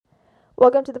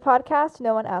Welcome to the podcast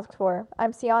No One Asked For.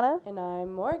 I'm Sienna, And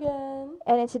I'm Morgan.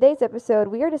 and in today's episode,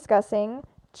 we are discussing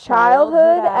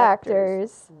childhood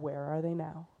actors. Where are they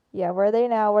now? Yeah, where are they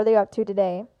now? What are they up to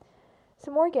today?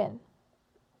 So, Morgan,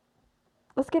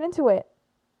 let's get into it.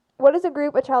 What is a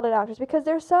group of childhood actors? Because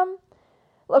there's some.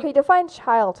 Okay, define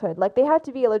childhood. Like, they have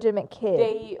to be a legitimate kid.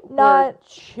 They Not- were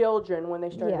children when they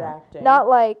started acting. Not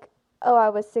like, oh, I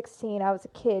was 16, I was a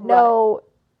kid. Right. No,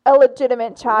 a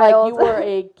legitimate child. Like, you were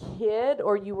a kid,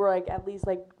 or you were, like, at least,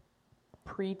 like,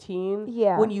 preteen.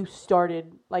 Yeah. When you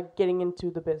started, like, getting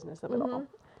into the business of it all.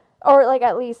 Or, like,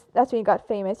 at least that's when you got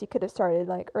famous. You could have started,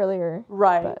 like, earlier.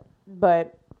 Right.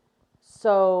 But,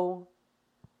 so,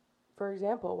 for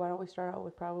example, why don't we start out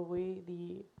with probably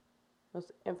the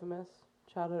most infamous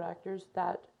childhood actors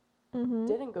that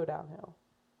didn't go downhill.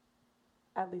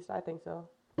 At least I think so.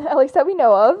 At least that we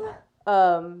know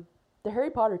of. The Harry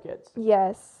Potter kids.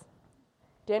 Yes.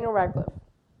 Daniel Radcliffe,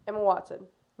 Emma Watson,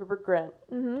 Rupert Grint,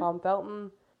 Mm-hmm. Tom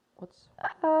Felton.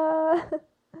 Oh,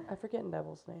 I forget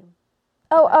Neville's name.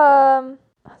 I was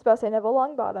about to say Neville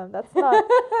Longbottom. That's not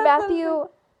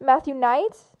Matthew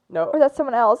Knight? No. Or that's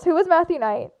someone else. Who was Matthew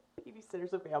Knight?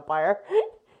 Babysitter's a Vampire.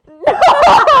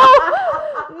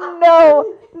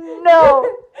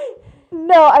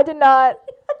 No, I did not.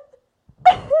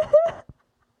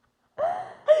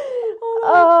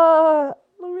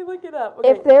 Let me look it up. Okay.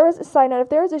 If there was a side note, if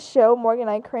there was a show Morgan and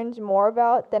I cringe more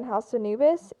about than House of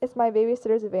Anubis, it's My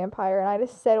Babysitter's a Vampire, and I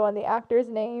just said one of the actors'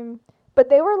 name. But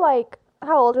they were like,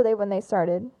 how old were they when they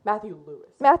started? Matthew Lewis.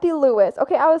 Matthew Lewis.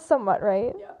 Okay, I was somewhat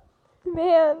right. Yeah.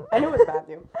 Man. I knew it was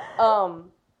Matthew.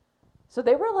 So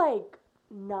they were like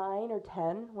 9 or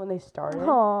 10 when they started.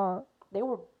 Aw. They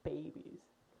were babies.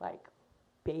 Like,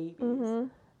 babies. Mm-hmm.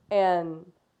 And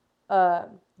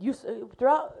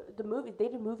throughout the movie, they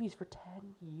did movies for 10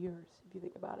 years, if you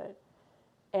think about it.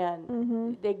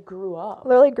 And they grew up.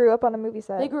 Literally grew up on a movie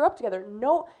set. They grew up together.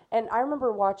 And I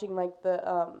remember watching like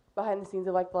the behind the scenes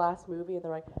of like the last movie, and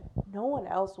they're like, no one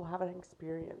else will have an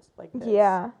experience like this.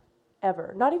 Yeah.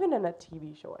 Ever. Not even in a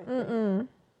TV show, I think. Mm-mm.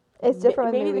 It's different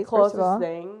with Maybe movies, the closest first of all.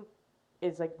 thing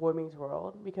is like Boy Meets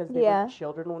World, because they Yeah. were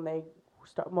children when they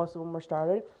most of them were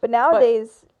started. But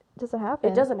nowadays, it doesn't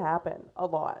happen. It doesn't happen a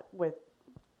lot with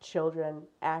children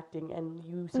acting, and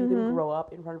you see them grow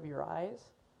up in front of your eyes,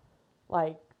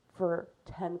 like for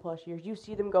 10 plus years. You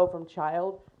see them go from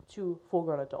child to full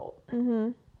grown adult. Mm-hmm.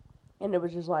 And it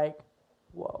was just like,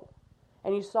 whoa.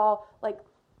 And you saw like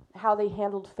how they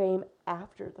handled fame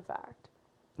after the fact.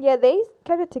 Yeah, they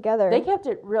kept it together. They kept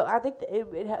it real. I think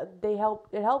it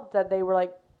helped that they were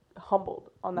like humbled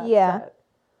on that Yeah. set.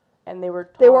 And they were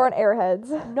They weren't airheads.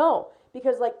 No,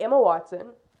 because like Emma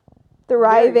Watson,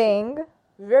 Thriving.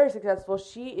 very successful.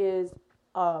 She is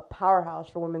a powerhouse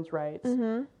for women's rights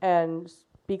and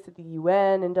speaks at the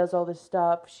UN and does all this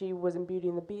stuff. She was in Beauty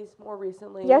and the Beast more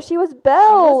recently. Yeah, she was She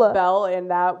Belle. was Belle, and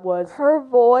that was Her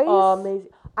voice. amazing.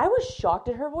 I was shocked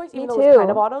at her voice, even though it too. was kind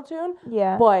of auto-tune,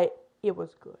 Yeah. but it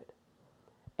was good.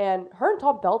 And her and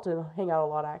Tom Felton hang out a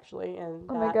lot, actually. And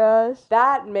Oh my gosh.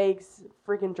 that makes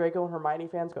freaking Draco and Hermione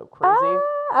fans go crazy.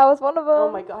 I was one of them.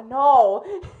 Oh my god, no!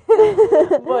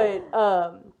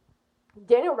 But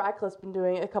Daniel Radcliffe's been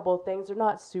doing a couple of things. They're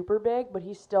not super big, but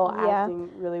he's still Yeah. acting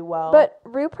really well. But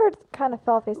Rupert kind of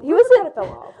fell off his. He Rupert was in. kind of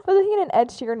fell off. Wasn't he in an Ed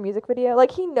Sheeran music video?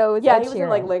 Like he knows. Yeah, Ed he was Sheeran. in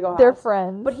like Lego They're House.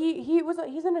 friends. But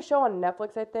he's in a show on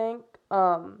Netflix, I think.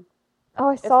 Oh,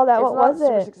 I saw that. What was It's not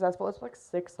super it? successful. It's like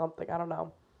 6 something. I don't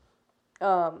know.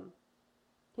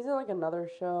 He's in like another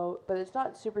show, but it's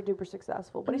not super duper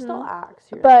successful. But he still acts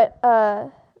here. But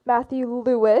Matthew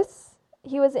Lewis,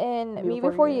 he was in Me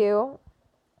Before You.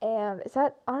 And is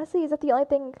that the only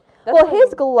thing? That's Well, not his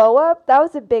even- glow up, that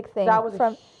was a big thing. that was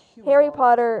from a huge Harry moment.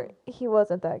 Potter. He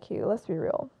wasn't that cute. Let's be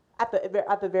real. At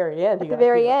the very end. At the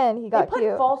very end, he got they put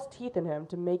cute false teeth in him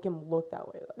to make him look that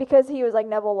way. Though. because he was like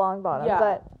Neville Longbottom. Yeah.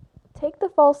 But take the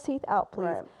false teeth out, please.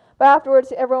 Right. But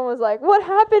afterwards, everyone was like, "What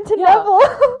happened to Yeah.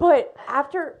 Neville?" But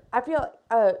after, I feel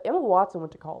Emma Watson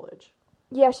went to college.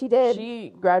 Yeah, she did. She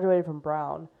graduated from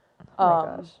Brown. Oh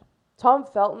my gosh. Tom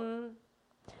Felton.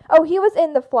 Oh, he was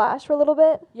in The Flash for a little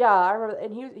bit. Yeah, I remember.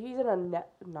 And he's in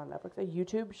not Netflix, a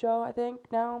YouTube show, I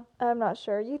think, now. I'm not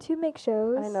sure. YouTube makes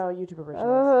shows. I know, YouTube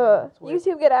originals. It's weird.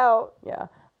 YouTube, get out. Yeah.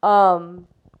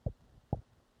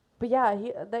 But yeah,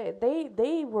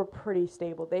 they were pretty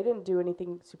stable. They didn't do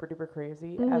anything super duper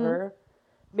crazy ever.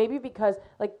 Maybe because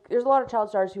like there's a lot of child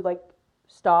stars who like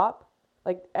stop,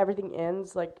 like everything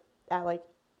ends like at like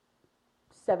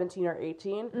 17 or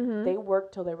 18. They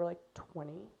worked till they were like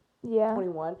 20, Yeah.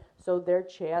 21. So their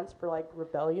chance for like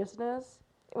rebelliousness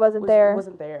Wasn't there.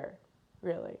 wasn't there,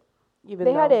 really. Even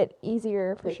They though had it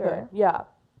easier for they sure. could. Yeah,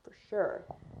 for sure.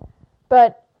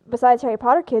 But besides Harry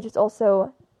Potter kids, it's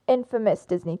also infamous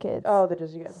Disney kids. Oh, the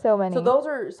Disney kids. So many. So those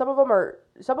are some of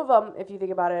them. If you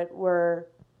think about it, were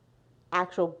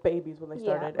actual babies when they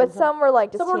started. But some were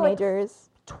like just some were, like, teenagers.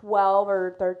 12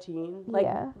 or 13. Like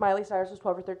Yeah. Miley Cyrus was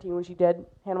 12 or 13 when she did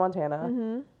Hannah Montana.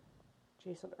 Mm-hmm.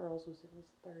 Jason Earls was in his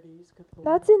 30s. Good Lord.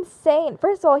 That's insane.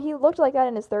 First of all, he looked like that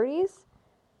in his 30s.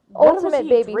 What was Ultimate he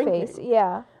baby drinking? face.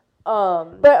 Yeah.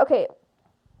 But But okay,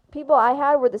 people I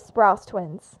had were the Sprouse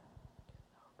twins.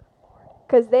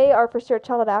 Because they are for sure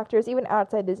childhood actors, even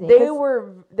outside Disney. they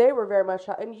were very much,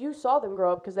 and you saw them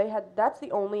grow up because that's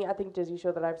the only, I think, Disney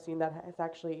show that I've seen that has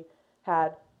actually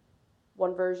had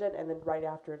one version and then right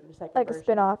after the second like version. a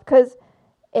spin-off. Because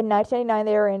in 1999,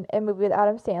 they were in a movie with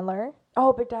Adam Sandler.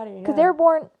 Oh, Big Daddy. Because they were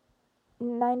born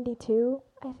 92,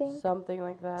 I think. Something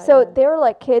like that. So yeah. they were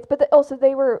like kids, but also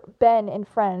they were Ben and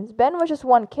Friends. Ben was just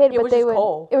one kid, It but was they just would.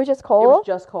 Cole. It was just It Cole. was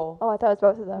just Cole. Oh, I thought it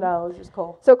was both of them. No, it was just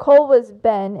Cole. So Cole was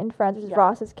Ben in Friends, which is Yeah.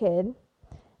 Ross's kid,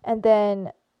 and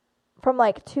then from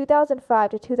like 2005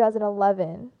 to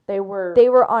 2011, They were. they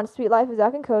were on Sweet Life of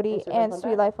Zack and Cody And and Sweet Sweet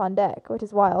Life Life on Deck, which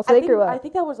is wild. So I they think, grew I up.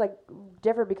 think that was like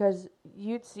different because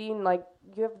you'd seen like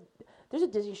there's a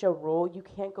Disney show rule, you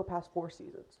can't go past 4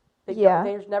 seasons. Yeah.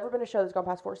 There's never been a show that's gone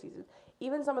past 4 seasons.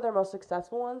 Even some of their most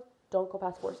successful ones don't go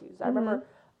past 4 seasons. I remember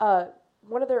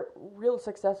one of their real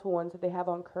successful ones that they have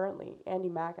on currently, Andy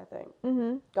Mack, I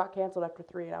think, got canceled after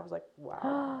 3, and I was like,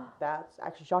 wow, that's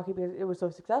actually shocking because it was so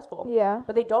successful. Yeah.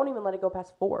 But they don't even let it go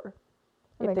past 4.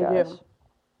 Oh If my they gosh. do.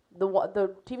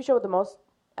 The TV show with the most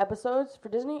episodes for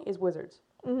Disney is Wizards.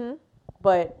 Mhm.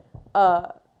 But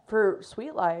for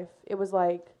Sweet Life, it was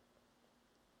like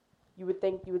you would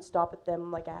think you would stop at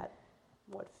them like at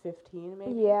 15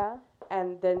 maybe, Yeah.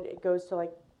 and then it goes to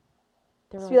like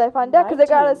they were, Sweet Life on Deck, 'cause they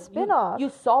got a 19. spin-off. You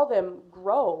saw them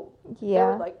grow. They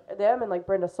Yeah. were like them and like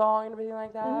Brenda Song and everything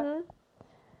like that. Mhm.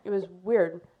 It was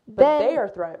weird, but Then- they are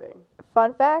thriving.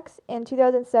 Fun facts: in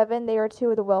 2007, they were 2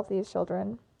 of the wealthiest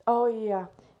children, Oh yeah,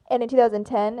 and in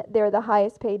 2010, they were the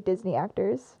highest-paid Disney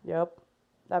actors. yep,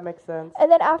 that makes sense. And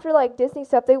then after like Disney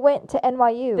stuff, they went to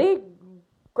NYU. They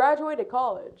graduated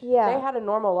college. Yeah. They had a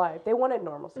normal life. They wanted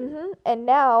normalcy. And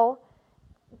now,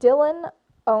 Dylan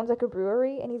owns like a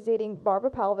brewery, and he's dating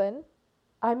Barbara Palvin.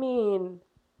 I mean,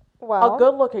 Wow. a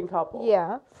good-looking couple.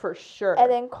 Yeah. For sure.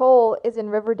 And then Cole is in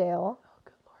Riverdale. Oh,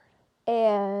 good Lord.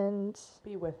 And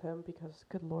Be with him because,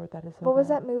 good Lord, that is so what was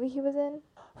bad. that movie he was in?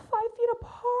 5 Feet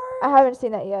Apart. I haven't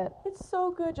seen that yet. It's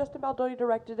so good. Justin Baldoni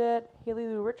directed it. Haley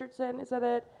Lou Richardson is in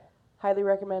it. Highly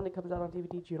recommend. It comes out on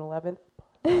DVD June 11th.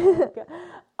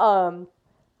 But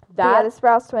That yeah, the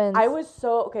Sprouse twins. I was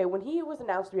so okay when he was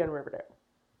announced to be on Riverdale.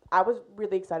 I was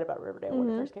really excited about Riverdale when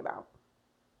it first came out.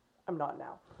 I'm not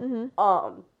now.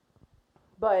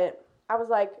 But I was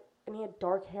like, and he had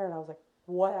dark hair, and I was like,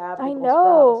 what happened? I to Cole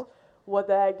know. Sprouse? What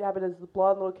the heck happened to this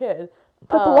blonde little kid?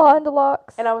 The blonde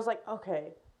locks. And I was like,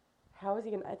 okay, how is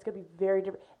he gonna? It's gonna be very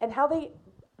different. And how they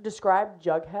described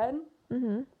Jughead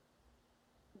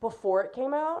before it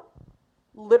came out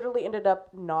literally ended up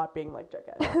not being like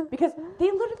Jughead because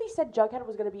they literally said Jughead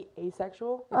was gonna be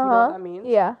asexual. If you know what that means.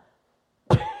 Yeah.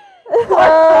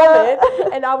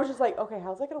 And I was just like, okay,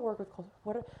 how's that gonna work with Cole?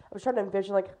 I was trying to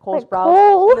envision like Cole Like Sprouse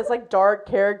Cole. and this like dark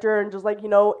character and just like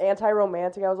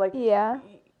anti-romantic. I was like, Yeah.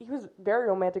 he was very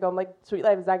romantic on like Sweet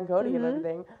Life of Zack and Cody and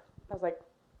everything. I was like,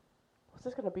 what's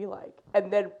this gonna be like?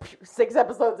 And then 6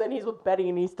 episodes in, he's with Betty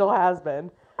and he still has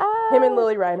been. Him and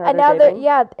Lily Reinhart And are now they're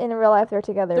dating. in real life they're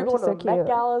together, They're which going is so to Met cute.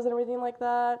 galas and everything like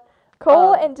that.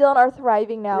 Cole and Dylan are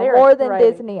thriving now, they are more than thriving.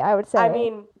 Disney, I would say. I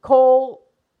mean, Cole,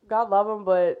 God love him,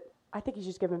 but I think he's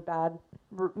just given bad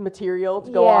material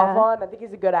to go off on. I think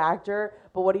he's a good actor,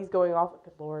 but what he's going off,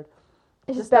 good Lord.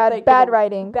 it's the just stuff they bad give him-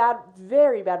 writing.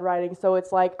 Very bad writing. So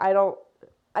it's like, I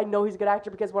know he's a good actor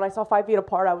because when I saw 5 Feet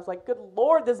Apart, I was like, good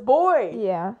Lord, this boy.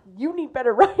 Yeah. You need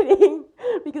better writing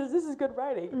because this is good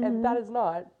writing, and that is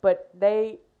not. But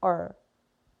they are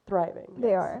thriving.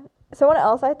 They are. Someone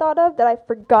else I thought of that I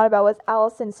forgot about was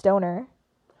Allison Stoner.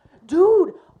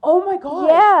 Dude, oh my God.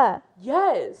 Yeah.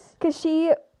 Yes. Because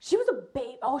she was a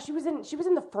babe. Oh, she was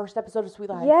in the first episode of Sweet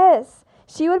Life. Yes.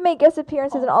 She would make guest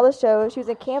appearances in all the shows. She was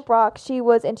in Camp Rock. She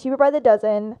was in Cheaper by the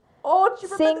Dozen. Oh, she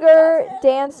Singer,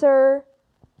 dancer,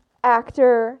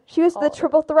 actor. She was the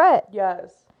triple threat.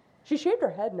 Yes. She shaved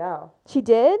her head now. She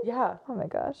did? Yeah. Oh my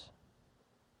gosh.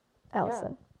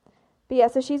 Allison. But yeah,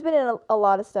 so she's been in a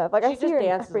lot of stuff. Like She I see just her in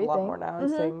dances everything. a lot more now and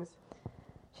sings.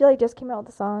 She like just came out with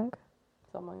a song.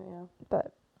 Something like that, yeah.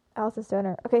 But Allison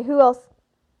Stoner. Okay, who else?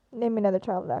 Name me another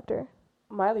child actor.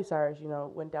 Miley Cyrus,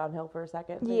 went downhill for a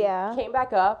second. Then Yeah. came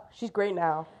back up. She's great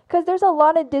now. Because there's a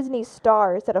lot of Disney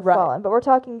stars that have Right. fallen, but we're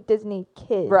talking Disney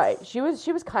kids. Right. She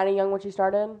was kind of young when she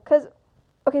started. Because,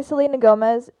 okay, Selena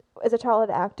Gomez is a childhood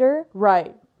actor.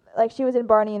 Right. Like, she was in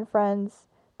Barney and Friends.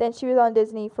 Then she was on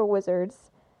Disney for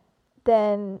Wizards.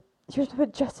 Then she was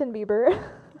with Justin Bieber.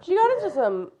 She got into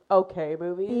some okay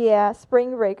movies. Yeah,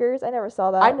 Spring Breakers. I never saw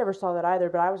that. I never saw that either,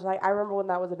 but I was like, I remember when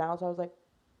that was announced, I was like,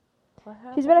 what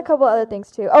happened? She's been in a couple other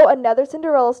things too. Oh, Another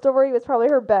Cinderella Story was probably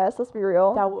her best. Let's be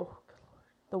real.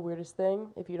 The weirdest thing,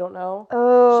 if you don't know.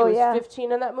 Oh, She was yeah.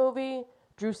 15 in that movie.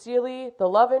 Drew Seeley, the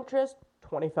love interest,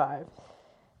 25.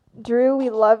 Drew, we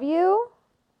love you.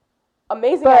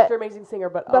 Amazing But- actor, amazing singer,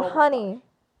 but But oh my honey.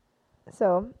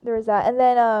 So there was that. And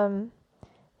then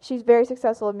she's very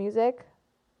successful in music. gosh.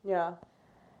 Yeah.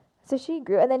 So she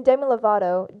grew. And then Demi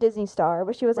Lovato, Disney star,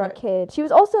 but she wasn't Right. a kid. She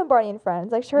was also in Barney and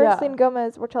Friends. Like, her Yeah. and Selena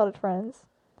Gomez were childhood friends.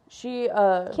 She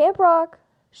Camp Rock.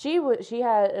 she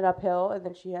had an uphill and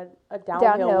then she had a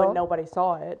downhill Downhill. when nobody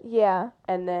saw it. Yeah.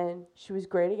 And then she was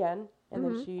great again. And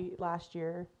Mhm. then she last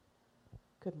year,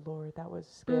 good lord, that was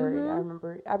scary. Mhm.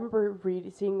 I remember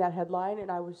seeing that headline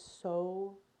and I was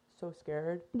so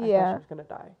scared. I thought Yeah. she was gonna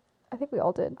die. I think we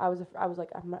all did. I was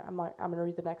like I'm gonna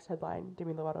read the next headline.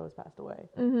 Demi Lovato has passed away.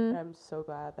 Mm-hmm. And I'm so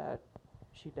glad that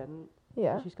she didn't.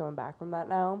 Yeah. She's coming back from that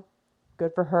now.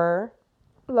 Good for her.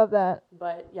 Love that.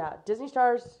 But yeah, Disney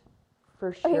stars for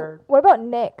Okay, sure. what about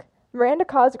Nick? Miranda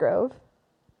Cosgrove.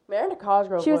 Miranda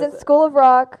Cosgrove. She was in School of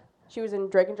Rock, She was in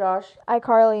Drake and Josh.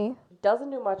 iCarly. Doesn't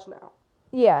do much now.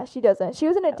 Yeah, she doesn't. She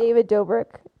was in a Yeah. David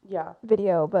Dobrik Yeah,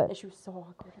 video, and but she was so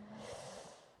awkward. In that.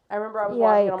 I remember I was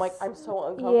watching it. I'm like, Yikes. I'm so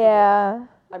uncomfortable. yeah.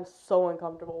 I'm so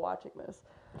uncomfortable watching this.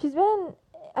 She's been.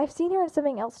 I've seen her in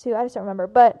something else too. I just don't remember.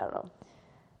 But I don't know.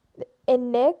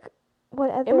 in Nick, what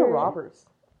other? Emma Roberts.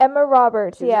 Emma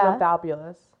Roberts. She was in Yeah.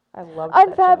 Unfabulous. I loved that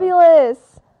show.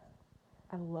 Unfabulous.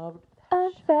 I loved.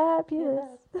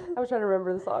 Unfabulous. I was trying to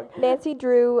remember the song. Nancy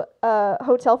Drew,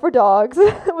 Hotel for Dogs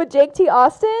with Jake T.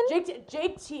 Austin.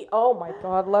 Jake T. Oh my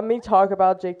God! Let me talk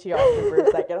about Jake T. Austin for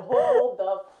a second. Hold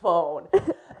the phone.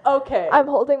 Okay. I'm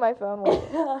holding my phone. Wait.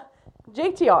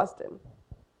 Jake T. Austin,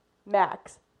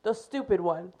 Max, the stupid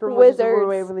one from Wizards. Wizards of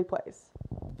Waverly Place.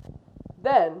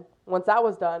 Then, once that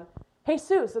was done,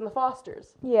 Jesus and the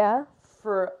Fosters Yeah.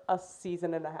 for a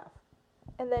season and a half.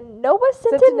 And then Noah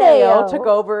Centineo Centineo took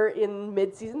over in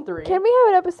mid-season 3. Can we have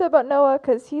an episode about Noah?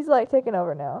 Because he's like taking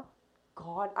over now.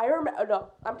 God, I remember. No,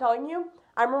 I'm telling you.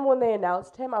 I remember when they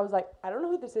announced him. I was like, I don't know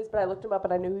who this is, but I looked him up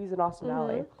and I knew he's in Austin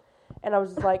Alley. And I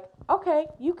was just like, okay,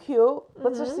 you cute.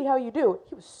 Let's just see how you do.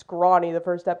 He was scrawny the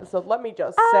first episode. Let me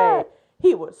just say,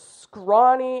 he was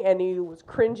scrawny and he was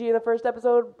cringy in the first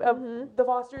episode of The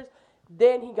Fosters.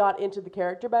 Then he got into the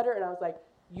character better, and I was like,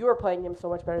 you are playing him so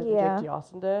much better than Yeah. Jake T.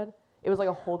 Austin did. It was like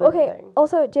a whole different Okay. thing.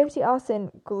 Also, Jake T.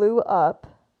 Austin grew up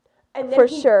And then for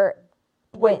he sure.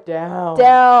 went down.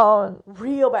 Down.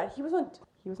 Real bad. He was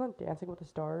on Dancing with the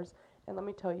Stars, and let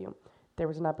me tell you, there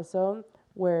was an episode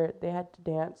where they had to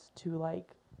dance to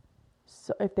like,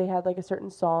 so if they had like a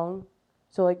certain song,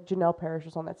 so like Janelle Parrish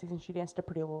was on that season, she danced to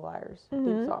Pretty Little Liars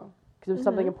theme song because it was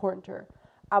something important to her.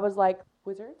 I was like,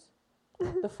 Wizards,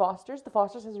 the Fosters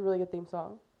has a really good theme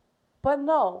song, but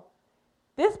no,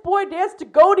 this boy danced to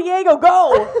Go Diego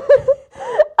Go.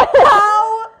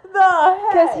 How the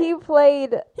heck? Because he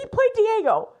played. He played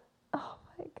Diego. Oh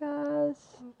my gosh.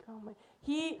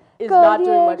 He is Go, not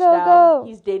doing much Diego, now. go.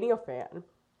 He's dating a fan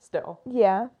still.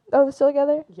 Yeah. Oh, they're still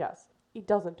together? Yes. He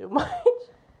doesn't do much.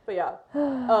 But yeah.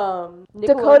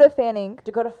 Dakota Fanning.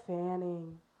 Dakota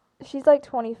Fanning. She's like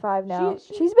 25 now.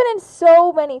 She- She's been in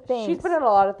so many things. She's been in a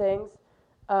lot of things.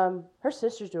 Her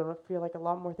sister's doing, I feel like, a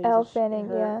lot more things. Elle than Fanning,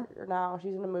 her now.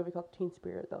 She's in a movie called Teen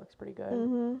Spirit that looks pretty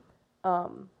good.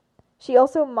 She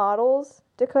also models,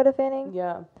 Dakota Fanning.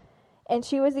 Yeah. And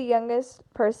she was the youngest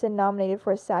person nominated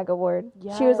for a SAG award.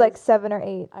 She was like Yes. 7 or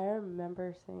 8. I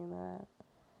remember seeing that.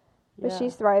 But Yeah.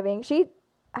 she's thriving. She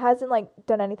hasn't like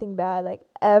done anything bad like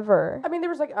ever. I mean, there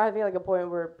was like, I feel like a point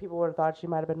where people would have thought she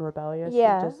might have been rebellious.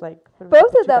 Yeah. Just like.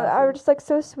 Both of them are just like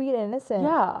so sweet and innocent.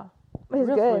 Yeah. Which is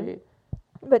real good. sweet.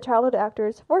 But childhood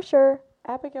actors, for sure.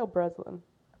 Abigail Breslin.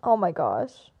 Oh my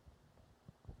gosh.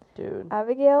 Dude. I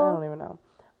Abigail don't even know.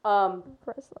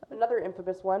 Breslin. Another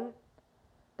infamous one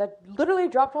that literally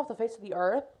dropped off the face of the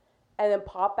earth and then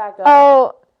popped back up.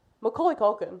 Oh, Macaulay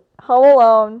Culkin. Home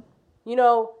Alone. You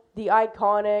know, the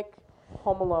iconic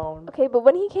Home Alone. Okay, but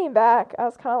when he came back, I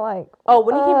was kind of like, Oh,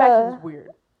 when he came back, he was weird.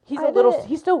 He's I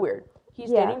he's still weird. He's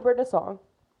Yeah. dating Brenda Song.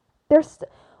 there's.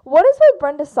 What is with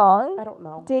Brenda Song I don't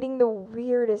know. dating the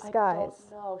weirdest guys?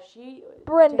 I don't know.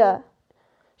 Brenda.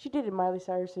 She dated Miley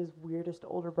Cyrus's weirdest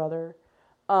older brother.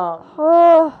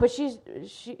 Oh. But she's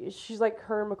like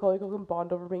her and Macaulay Culkin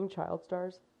bond over being child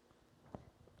stars.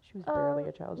 She was barely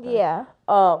a child star. Yeah.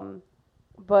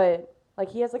 But like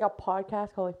he has like a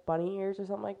podcast called like Bunny Ears or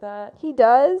something like that. He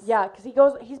does? Yeah, because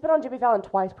he's been on Jimmy Fallon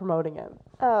twice promoting him.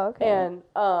 Oh, okay. And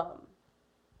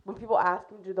when people ask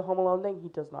him to do the Home Alone thing, he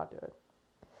does not do it.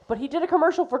 But he did a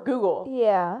commercial for Google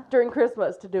yeah. during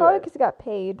Christmas to do Probably it. because he got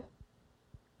paid.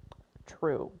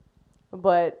 True.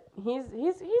 But he's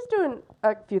doing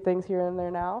a few things here and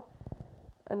there now.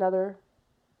 Another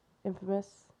infamous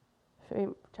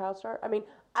child star. I mean,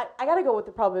 I gotta go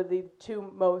with probably the two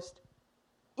most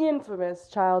infamous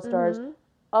child stars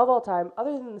of all time,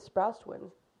 other than the Sprouse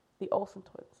twins, the Olsen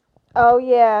twins. Oh,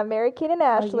 yeah. Mary-Kate and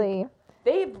Ashley.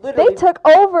 They literally... They took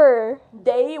over.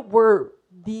 They were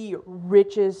the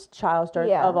richest child stars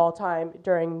Yeah. of all time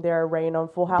during their reign on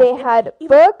Full House. They had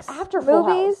books, after Full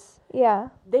movies. House. Yeah.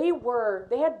 They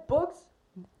had books,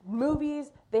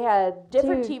 movies, they had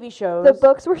different Dude, TV shows. The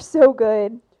books were so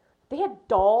good. They had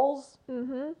dolls.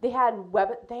 Mm-hmm. They had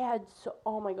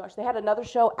oh my gosh, they had another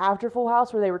show after Full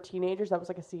House where they were teenagers. That was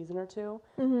like a season or two.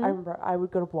 Mm-hmm. I remember I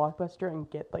would go to Blockbuster and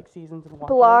get like seasons and watch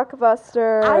them.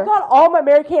 Blockbuster. I got all my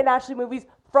Mary-Kate and Ashley movies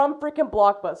from freaking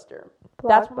Blockbuster.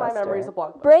 That's my memories of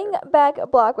Blockbuster. Bring back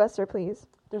Blockbuster, please.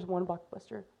 There's one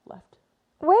Blockbuster left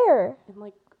Where? in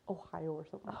like Ohio or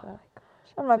something like that.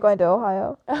 I'm not going to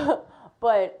Ohio.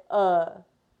 But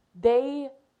they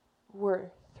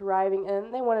were thriving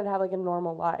and they wanted to have like a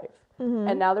normal life. Mm-hmm.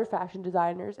 And now they're fashion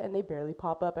designers and they barely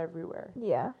pop up everywhere.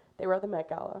 Yeah. They were at the Met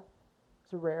Gala.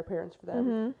 It's a rare appearance for them.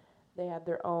 Mm-hmm. They have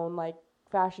their own like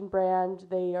fashion brand.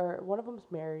 One of them's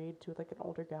married to like an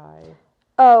older guy.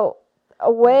 Oh,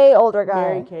 a way older guy.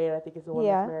 Mary-Kate, I think, is the one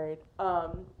Yeah. that's married.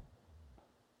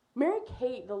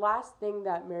 Mary-Kate, the last thing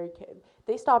that Mary-Kate,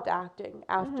 they stopped acting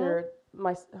after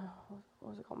what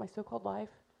was it called? My So-Called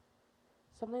Life?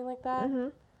 Something like that? Mm-hmm.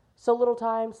 So Little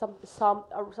Time,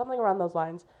 something around those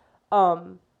lines.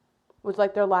 Was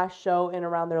like their last show and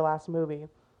around their last movie.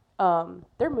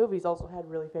 Their movies also had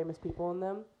really famous people in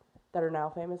them that are now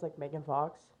famous, like Megan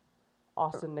Fox,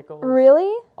 Austin Nichols.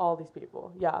 Really? All these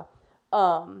people, yeah.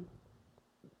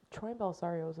 Troy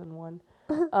Belsario's in one.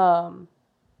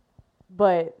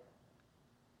 But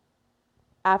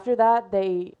after that,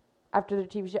 after their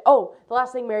TV show, the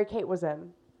last thing Mary-Kate was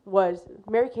in was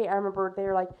Mary-Kate. I remember they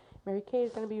were like, Mary-Kate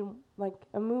is going to be like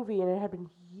a movie, and it had been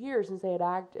years since they had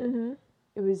acted. Mm-hmm.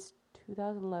 It was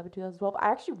 2011, 2012. I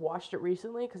actually watched it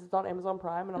recently because it's on Amazon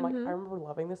Prime, and I'm like, I remember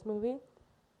loving this movie.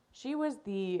 She was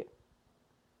the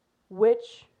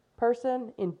witch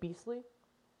person in Beastly.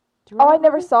 Do you remember Oh, I that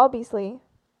never movie? saw Beastly.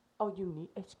 Oh,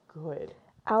 it's good.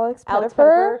 Alex Alex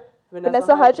Pettyfer? Pettyfer,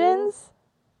 Vanessa Hudgens?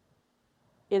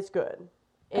 It's good.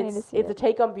 I need to see It's it. a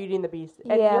take on Beauty and the Beast. And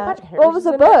Neil Yeah. Patrick Harris What was is the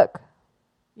in it. book?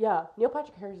 Yeah, Neil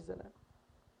Patrick Harris is in it.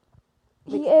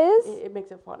 He is? It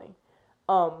makes it funny.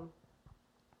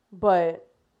 But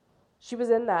she was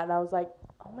in that, and I was like,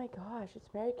 oh my gosh, it's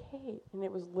Mary-Kate. And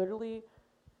it was literally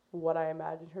what I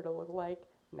imagined her to look like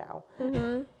now.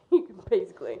 Mm-hmm.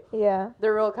 Basically. Yeah.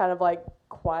 They're real kind of like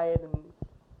quiet and,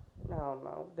 I don't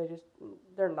know,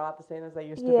 they're not the same as they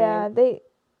used to be. Yeah, they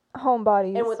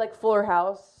homebodies. And with like Fuller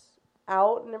House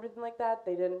out and everything like that,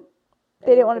 they didn't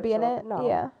want to be in it? No.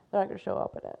 Yeah. They're not going to show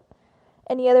up in it.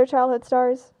 Any other childhood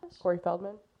stars? Corey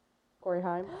Feldman. Corey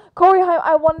Haim. Corey Haim.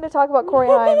 I wanted to talk about Corey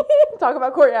Haim. Talk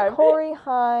about Corey Haim. Corey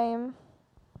Haim.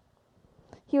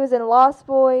 He was in Lost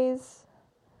Boys.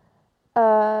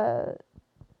 Drive.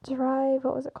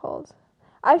 What was it called?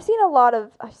 I've seen a lot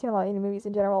of Indian movies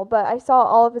in general, but I saw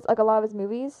a lot of his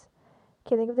movies.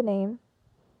 Can't think of the name.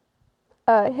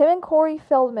 Him and Corey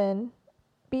Feldman,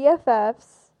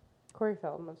 BFFs. Corey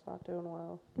Feldman's not doing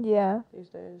well Yeah, these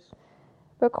days.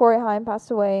 but Corey Haim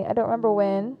passed away. I don't remember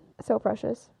when. So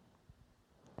precious.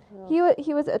 Yeah.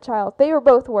 He was a child. They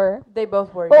both were. They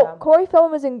both were, Oh, Corey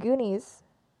Feldman was in Goonies,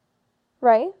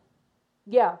 right?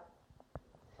 yeah.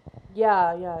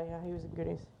 Yeah, he was in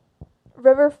Goonies.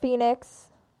 River Phoenix.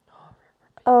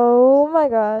 Oh my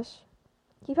gosh.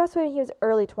 He passed away when he was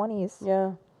early 20s.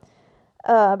 Yeah.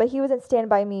 But he was in Stand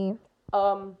By Me.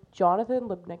 Jonathan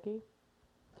Lipnicki.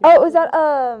 Oh, was that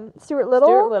Stuart Little?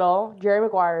 Stuart Little. Jerry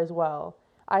Maguire as well.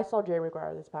 I saw Jerry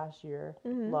Maguire this past year.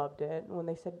 Mhm. Loved it. When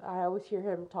they said, I always hear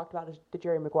him talked about as the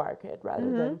Jerry Maguire kid rather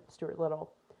than Stuart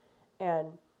Little.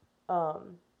 And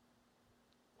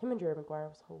him and Jerry Maguire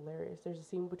was hilarious. There's a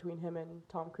scene between him and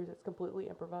Tom Cruise that's completely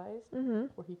improvised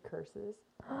where he curses.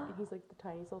 And he's like the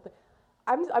tiniest little thing.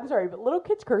 I'm sorry, but little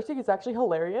kids cursing is actually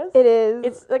hilarious. It is.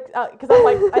 It's like, because I'm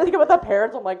like, I think about the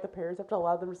parents. I'm like, the parents have to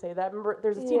allow them to say that. I remember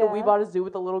there's a scene in We Bought a Zoo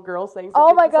with the little girl saying something.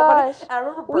 Oh my to somebody, gosh. and I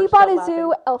remember We bursting Bought out a Zoo,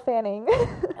 laughing. Elle Fanning.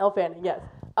 Elle Fanning, yes.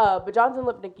 But Jonathan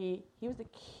Lipnicki, he was the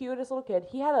cutest little kid.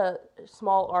 He had a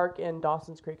small arc in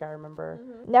Dawson's Creek, I remember.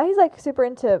 Now he's like super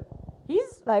into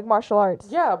He's like martial arts.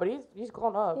 yeah, but he's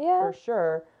grown up Yeah. for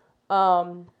sure.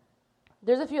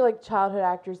 There's a few like childhood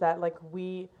actors that like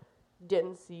we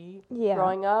didn't see Yeah.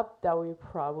 growing up that we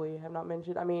probably have not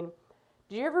mentioned. I mean,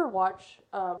 did you ever watch?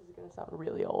 This is gonna sound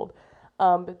really old,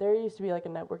 but there used to be like a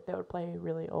network that would play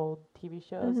really old TV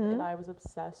shows, and I was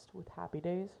obsessed with Happy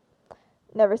Days.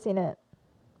 Never seen it.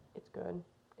 It's good.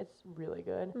 It's really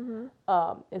good.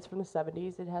 Mm-hmm. It's from the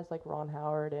 70s. It has like Ron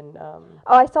Howard and Oh,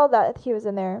 I saw that he was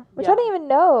in there, which Yeah. I didn't even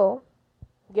know.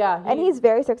 yeah, And he's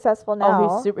very successful now.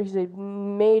 oh, he's a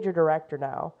major director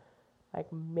now,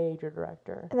 like major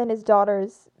director. And then his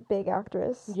daughter's big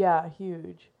actress. Yeah,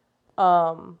 huge.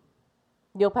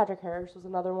 Neil Patrick Harris was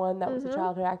another one that was a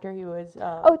childhood actor. He was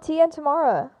Oh, Tia and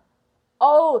Tamara.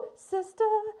 oh, sister.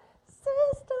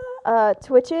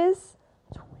 Twitches.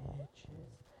 Twitches.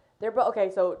 They're both okay.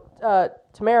 So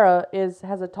Tamara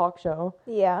has a talk show,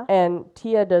 Yeah. and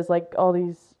Tia does like all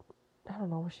these. I don't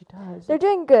know what she does. They're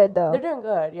doing good though. They're doing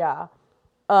good, yeah.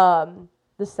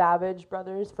 The Savage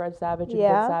brothers, Fred Savage and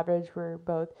Yeah. Ben Savage, were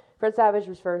both. Fred Savage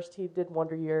was first. He did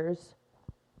Wonder Years.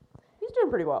 He's doing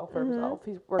pretty well for himself.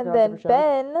 He's working And on then different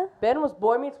shows. Ben. Ben was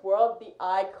Boy Meets World, the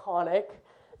iconic,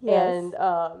 Yes.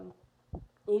 and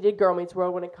he did Girl Meets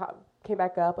World when it came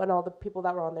back up, and all the people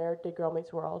that were on there did Girl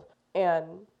Meets World. And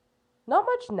not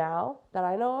much now that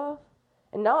I know of,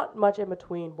 and not much in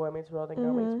between Boy Meets World and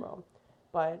Girl Meets World,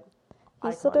 but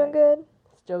He's still doing iconic. good.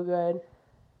 Still good.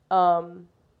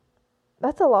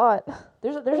 That's a lot.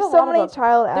 There's There's a so lot many of them.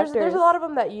 child actors. There's a lot of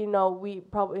them that we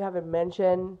probably haven't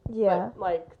mentioned. Yeah. But,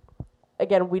 like,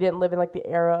 again, we didn't live in like the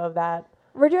era of that.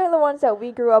 We're doing the ones that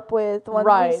we grew up with, the ones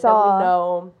right. we saw. That we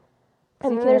know. So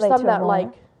And you then can there's relate some to that them more.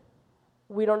 like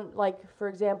we don't like. For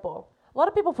example, a lot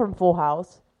of people from Full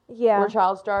House Yeah. were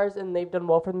child stars, and they've done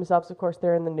well for themselves. Of course,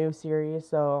 they're in the new series,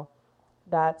 so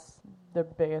that's the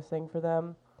biggest thing for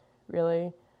them,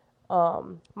 really.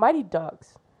 Mighty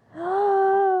Ducks.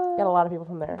 Got a lot of people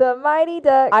from there. The Mighty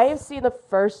Ducks. I have seen the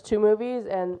first two movies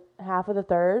and half of the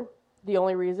third. The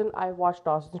only reason I watched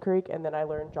Dawson's Creek and then I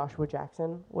learned Joshua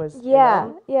Jackson was in Yeah.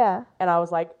 them. Yeah. And I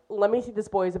was like, let me see this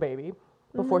boy as a baby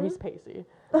before he's Pacey.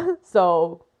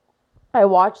 So I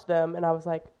watched them and I was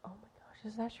like, oh my gosh,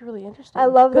 this is actually really interesting. I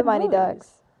love the Good Mighty movies.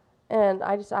 Ducks. And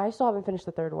I still haven't finished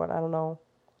the third one. I don't know.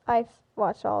 I've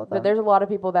watched all of them. But there's a lot of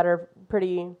people that are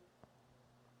pretty.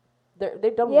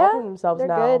 They've done Yeah, well for themselves they're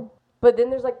now. good. But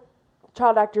then there's like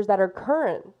child actors that are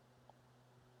current.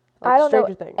 Like I don't Stranger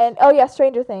know. Things. And oh yeah,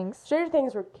 Stranger Things. Stranger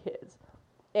Things were kids.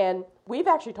 And we've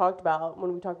actually talked about,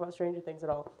 when we talk about Stranger Things at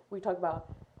all, we talk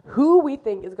about who we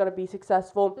think is going to be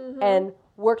successful and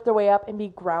work their way up and be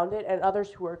grounded, and others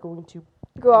who are going to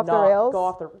Go off the not rails.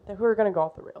 who are going to go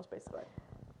off the rails, basically.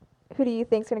 Who do you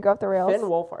think's gonna go off the rails? Finn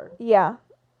Wolfhard, Yeah.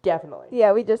 definitely.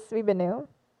 Yeah. We've been new.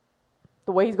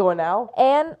 The way he's going now,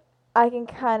 And I can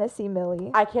kind of see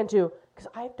Millie. I can too, because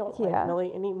I don't Yeah. like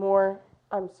Millie anymore.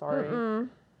 I'm sorry. Mm-mm.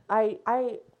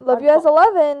 I Love you as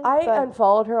 11. I but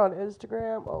unfollowed her on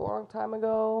Instagram a long time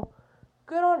ago.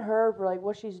 Good on her for like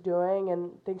what she's doing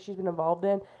and things she's been involved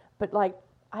in. But like,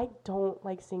 I don't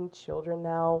like seeing children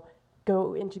now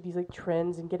go into these like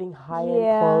trends and getting high end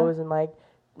Yeah. clothes and like,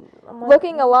 I'm like,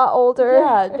 looking a lot older.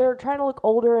 yeah, they're trying to look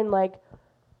older and like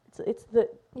it's the like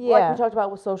Yeah. we talked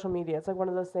about with social media. It's like one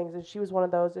of those things, and she was one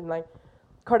of those, and like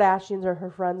Kardashians are her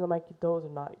friends. I'm like, those are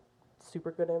not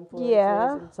super good influences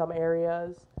Yeah. in some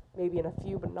areas, maybe in a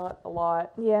few, but not a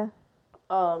lot. Yeah.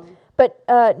 Um, But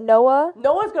Noah,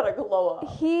 Noah's gonna glow up.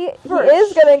 he For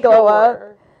is gonna glow up,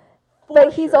 sure. For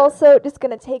but he's sure. also just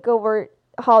gonna take over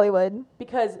Hollywood.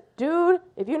 because, dude,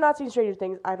 if you've not seen Stranger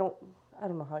Things, I don't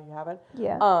know how you haven't.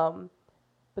 Yeah.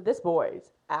 But this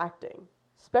boy's acting,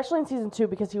 especially in season 2,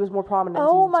 because he was more prominent. In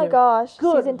Oh season my 2. gosh,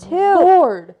 Good season 2.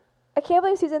 Lord. I can't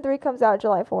believe season 3 comes out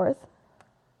July 4th.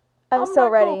 I'm so not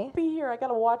gonna ready. be here. I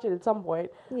gotta watch it at some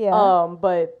point. Yeah.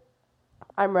 But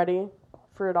I'm ready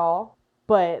for it all.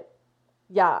 But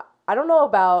yeah, I don't know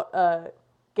about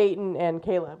Gaten and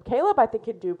Caleb. Caleb, I think,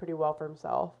 could do pretty well for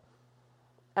himself.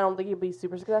 I don't think he'd be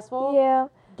super successful. Yeah.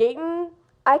 Gaten,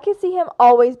 I could see him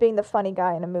always being the funny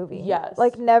guy in a movie. Yes.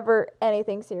 Like never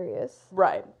anything serious.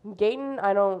 right? Gaten,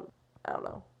 I don't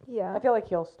know. Yeah. I feel like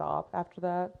he'll stop after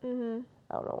that. Mhm.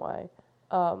 I don't know why.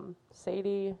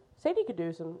 Sadie could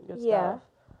do some good Yeah.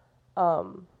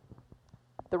 stuff.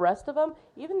 The rest of them,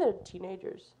 even the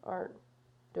teenagers, aren't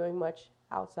doing much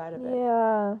outside of it.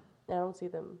 Yeah. I don't see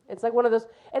them. It's like one of those.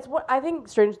 It's what I think.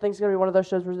 Stranger Things is gonna be one of those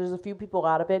shows where there's a few people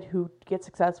out of it who get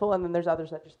successful, and then there's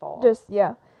others that just fall off. Just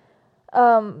yeah.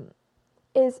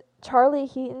 Is Charlie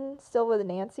Heaton still with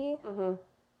Nancy? Mhm.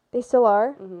 They still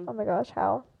are? Mm-hmm. Oh my gosh,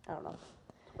 how? I don't know.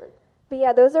 It's weird. But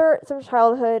yeah, those are some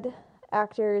childhood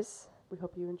actors. We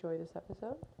hope you enjoy this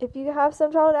episode. If you have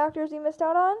some childhood actors you missed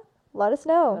out on, let us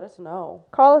know. Let us know.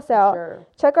 Call us For out. sure.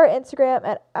 Check our Instagram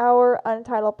at our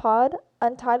Untitled Pod,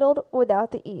 Untitled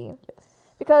without the E. Yes.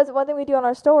 Because one thing we do on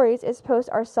our stories is post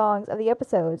our songs of the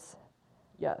episodes.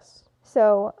 Yes.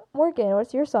 So, Morgan,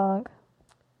 what's your song?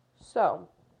 So,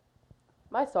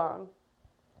 my song,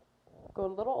 go a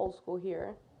little old school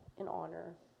here in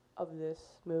honor of this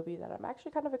movie that I'm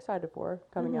actually kind of excited for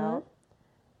coming out.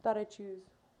 Thought I'd choose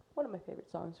one of my favorite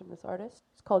songs from this artist.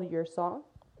 It's called Your Song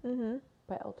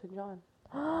by Elton John.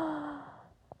 I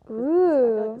feel like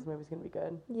Ooh. this movie's going to be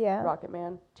good. Yeah. Rocket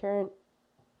Man. Taron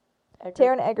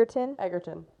Egerton.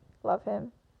 Egerton. Love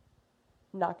him.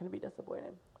 Not going to be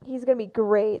disappointed. He's going to be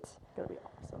great. Going to be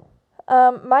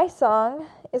awesome. My song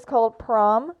is called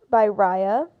Prom by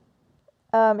Raya.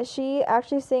 She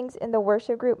actually sings in the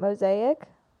worship group Mosaic.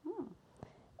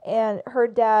 And her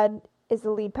dad is the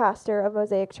lead pastor of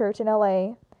Mosaic Church in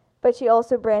LA. But she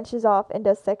also branches off and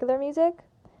does secular music.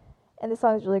 And the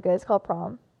song is really good. It's called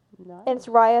Prom. Nice. And it's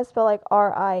Raya spelled like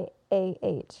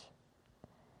R-I-A-H.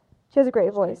 She has a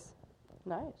great voice.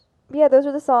 Nice. Yeah, those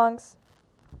are the songs.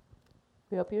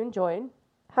 We hope you enjoyed.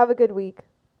 Have a good week.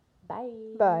 Bye.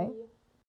 Bye.